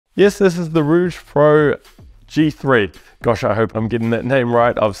Yes, this is the Rouge Pro G3. Gosh, I hope I'm getting that name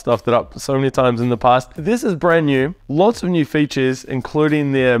right. I've stuffed it up so many times in the past. This is brand new. Lots of new features,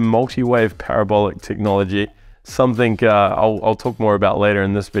 including their Multiwave Parabolic technology. Something I'll talk more about later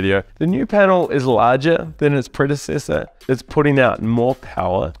in this video. The new panel is larger than its predecessor. It's putting out more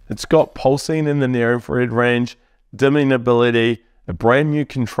power. It's got pulsing in the near infrared range, dimming ability, a brand new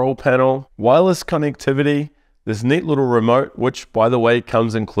control panel, wireless connectivity, this neat little remote, which by the way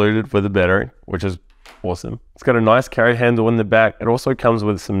comes included with a battery, which is awesome. It's got a nice carry handle in the back. It also comes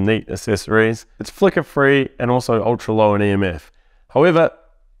with some neat accessories. It's flicker free and also ultra low in EMF. However,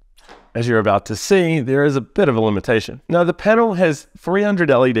 as you're about to see, there is a bit of a limitation. Now the panel has 300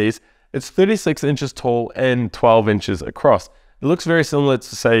 LEDs. It's 36 inches tall and 12 inches across. It looks very similar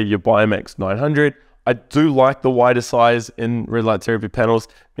to, say, your Biomax 900. I do like the wider size in red light therapy panels.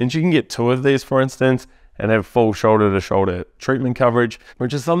 It means you can get 2 of these, for instance, and have full shoulder-to-shoulder treatment coverage,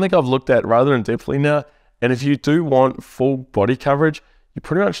 which is something I've looked at rather in-depthly now. And if you do want full body coverage, you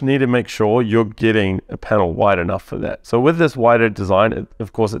pretty much need to make sure you're getting a panel wide enough for that. So with this wider design,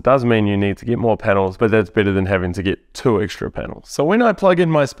 of course, it does mean you need to get more panels, but that's better than having to get 2 extra panels. So when I plug in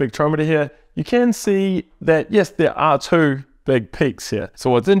my spectrometer here, you can see that, yes, there are 2 big peaks here.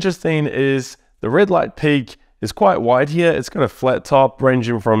 So what's interesting is the red light peak is quite wide here. It's got a flat top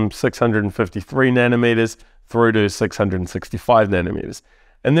ranging from 653 nanometers through to 665 nanometers.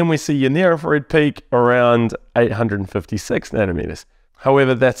 And then we see your near infrared peak around 856 nanometers.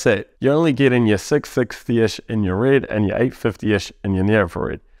 However, that's it. You're only getting your 660-ish in your red and your 850-ish in your near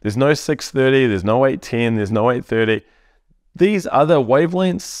infrared. There's no 630, there's no 810, there's no 830. These other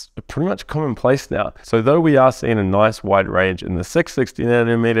wavelengths are pretty much commonplace now. So though we are seeing a nice wide range in the 660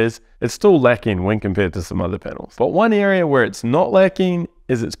 nanometers, it's still lacking when compared to some other panels. But one area where it's not lacking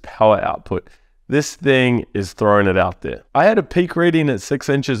is its power output. This thing is throwing it out there. I had a peak reading at 6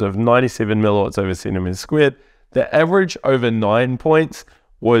 inches of 97 milliwatts over centimeter squared. The average over 9 points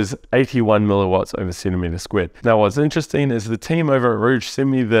was 81 milliwatts over centimeter squared. Now what's interesting is the team over at Rouge sent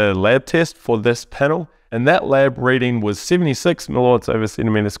me the lab test for this panel, and that lab reading was 76 milliwatts over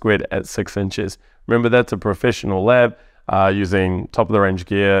centimeter squared at 6 inches. Remember, that's a professional lab using top of the range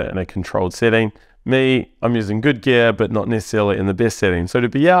gear in a controlled setting. Me, I'm using good gear, but not necessarily in the best setting. So to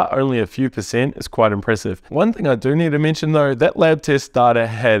be out only a few percent is quite impressive. One thing I do need to mention though, that lab test data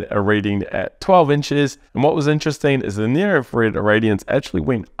had a reading at 12 inches. And what was interesting is the near infrared irradiance actually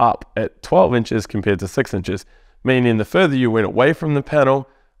went up at 12 inches compared to 6 inches, meaning the further you went away from the panel,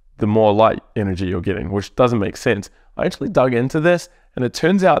 the more light energy you're getting, which doesn't make sense. I actually dug into this, and it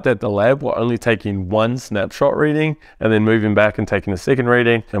turns out that the lab were only taking 1 snapshot reading and then moving back and taking a second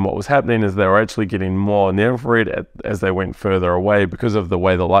reading. And what was happening is they were actually getting more near infrared as they went further away because of the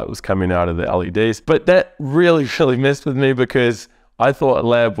way the light was coming out of the LEDs. But that really messed with me because I thought a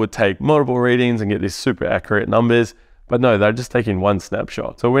lab would take multiple readings and get these super accurate numbers. But no, they're just taking 1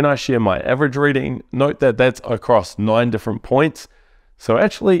 snapshot. So when I share my average reading, note that that's across 9 different points. So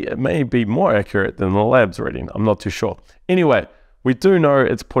actually, it may be more accurate than the lab's reading. I'm not too sure. Anyway, we do know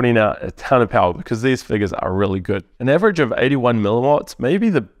it's putting out a ton of power because these figures are really good. An average of 81 milliwatts may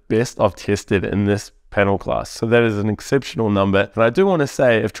be the best I've tested in this panel class. So that is an exceptional number. And I do want to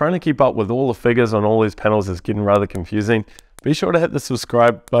say, if trying to keep up with all the figures on all these panels is getting rather confusing, be sure to hit the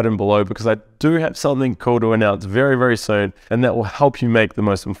subscribe button below because I do have something cool to announce very, very soon, and that will help you make the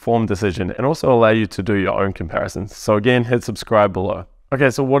most informed decision and also allow you to do your own comparisons. So again, hit subscribe below.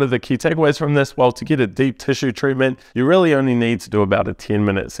 Okay, so what are the key takeaways from this? Well, to get a deep tissue treatment, you really only need to do about a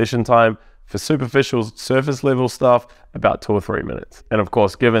 10-minute session time. For superficial surface level stuff, about 2 or 3 minutes. And of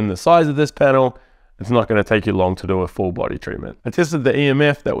course, given the size of this panel, it's not going to take you long to do a full body treatment. I tested the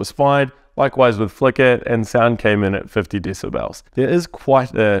EMF, that was fine. Likewise with flicker, and sound came in at 50 decibels. There is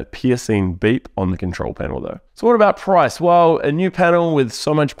quite a piercing beep on the control panel though. So what about price? Well, a new panel with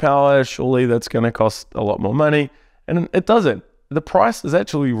so much power, surely that's going to cost a lot more money. And it doesn't. The price is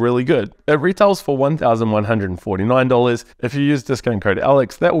actually really good. It retails for $1,149. If you use discount code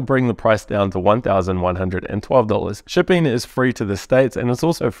ALEX, that will bring the price down to $1,112. Shipping is free to the States, and it's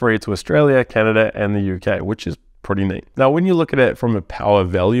also free to Australia, Canada, and the UK, which is pretty neat. Now, when you look at it from a power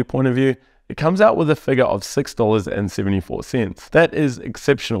value point of view, it comes out with a figure of $6.74. That is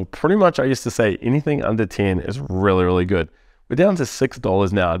exceptional. Pretty much I used to say anything under 10 is really, really good. We're down to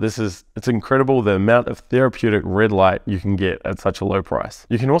 $6 now. It's incredible the amount of therapeutic red light you can get at such a low price.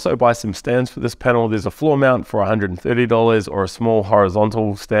 You can also buy some stands for this panel. There's a floor mount for $130 or a small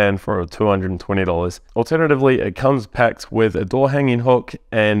horizontal stand for $220. Alternatively, it comes packed with a door hanging hook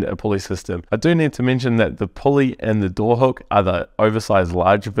and a pulley system. I do need to mention that the pulley and the door hook are the oversized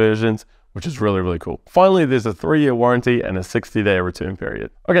large versions, which is really, really cool. Finally, there's a 3-year warranty and a 60-day return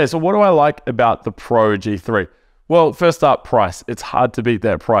period. Okay, so what do I like about the Pro G3? Well, first up, price. It's hard to beat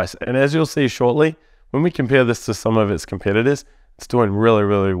that price. And as you'll see shortly, when we compare this to some of its competitors, it's doing really,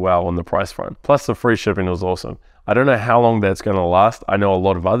 really well on the price front. Plus the free shipping was awesome. I don't know how long that's going to last. I know a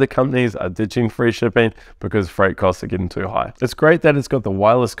lot of other companies are ditching free shipping because freight costs are getting too high. It's great that it's got the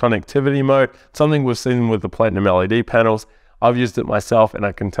wireless connectivity mode, something we've seen with the Platinum LED panels. I've used it myself and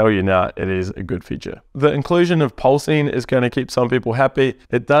I can tell you now it is a good feature. The inclusion of pulsing is going to keep some people happy.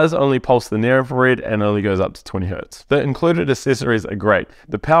 It does only pulse the near infrared and only goes up to 20 Hertz. The included accessories are great.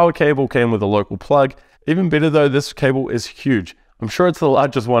 The power cable came with a local plug. Even better though, this cable is huge. I'm sure it's the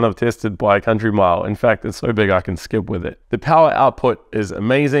largest one I've tested by a country mile. In fact, it's so big I can skip with it. The power output is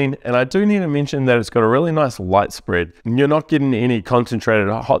amazing, and I do need to mention that it's got a really nice light spread. You're not getting any concentrated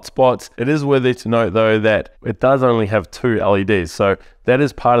hotspots. It is worthy to note though that it does only have 2 LEDs, so that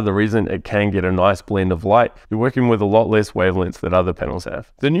is part of the reason it can get a nice blend of light. You're working with a lot less wavelengths that other panels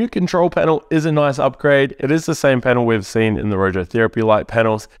have. The new control panel is a nice upgrade. It is the same panel we've seen in the Radiotherapy light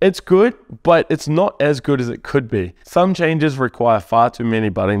panels. It's good, but it's not as good as it could be. Some changes require far too many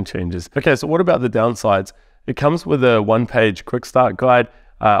button changes. Okay, so what about the downsides? It comes with a 1-page quick start guide.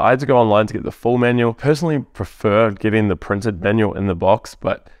 I had to go online to get the full manual. Personally prefer getting the printed manual in the box,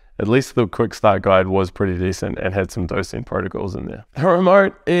 but at least the quick start guide was pretty decent and had some dosing protocols in there. The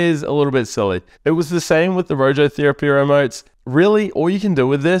remote is a little bit silly. It was the same with the Radiotherapy remotes. Really, all you can do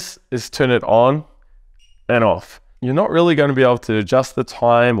with this is turn it on and off. You're not really going to be able to adjust the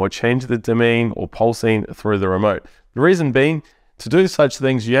time or change the dimming or pulsing through the remote. The reason being, to do such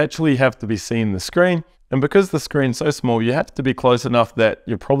things, you actually have to be seeing the screen. And because the screen's so small, you have to be close enough that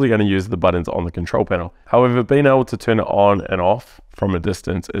you're probably going to use the buttons on the control panel. However, being able to turn it on and off from a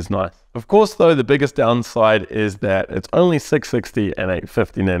distance is nice. Of course, though, the biggest downside is that it's only 660 and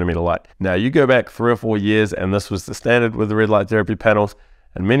 850 nanometer light. Now, you go back 3 or 4 years, and this was the standard with the red light therapy panels,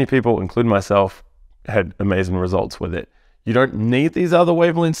 and many people, including myself, had amazing results with it. You don't need these other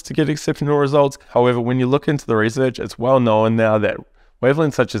wavelengths to get exceptional results. However, when you look into the research, it's well known now that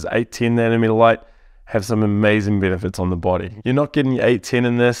wavelengths such as 810 nanometer light have some amazing benefits on the body. You're not getting your 810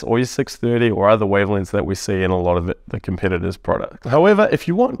 in this or your 630 or other wavelengths that we see in a lot of the competitors' products. However, if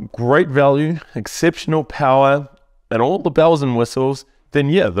you want great value, exceptional power, and all the bells and whistles, then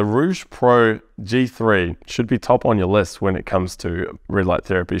yeah, the Rouge Pro G3 should be top on your list when it comes to red light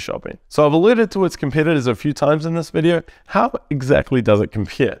therapy shopping. So I've alluded to its competitors a few times in this video. How exactly does it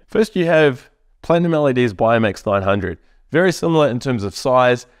compare? First, you have Platinum LED's Biomax 900. Very similar in terms of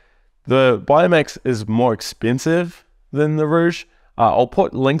size. The Biomax is more expensive than the Rouge. I'll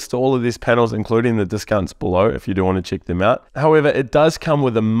put links to all of these panels, including the discounts below if you do want to check them out. However, it does come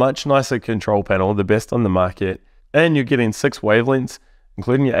with a much nicer control panel, the best on the market, and you're getting 6 wavelengths,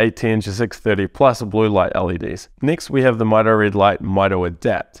 including your 810, your 630, plus blue light LEDs. Next, we have the Mito Red Light Mito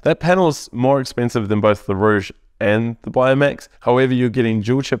Adapt. That panel is more expensive than both the Rouge and the Biomax. However, you're getting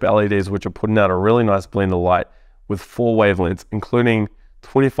dual chip LEDs, which are putting out a really nice blend of light with 4 wavelengths, including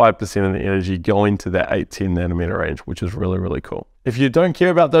 25% of the energy going to that 810 nanometer range, which is really, really cool. If you don't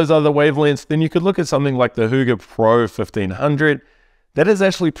care about those other wavelengths, then you could look at something like the Rouge Pro 1500. That is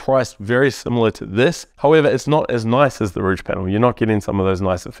actually priced very similar to this. However, it's not as nice as the Rouge panel. You're not getting some of those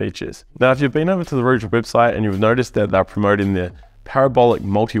nicer features. Now, if you've been over to the Rouge website and you've noticed that they're promoting their Parabolic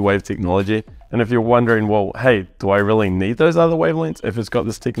Multiwave technology, and if you're wondering, well, hey, do I really need those other wavelengths if it's got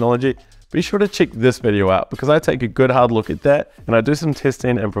this technology? Be sure to check this video out because I take a good hard look at that and I do some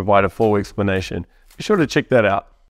testing and provide a full explanation. Be sure to check that out.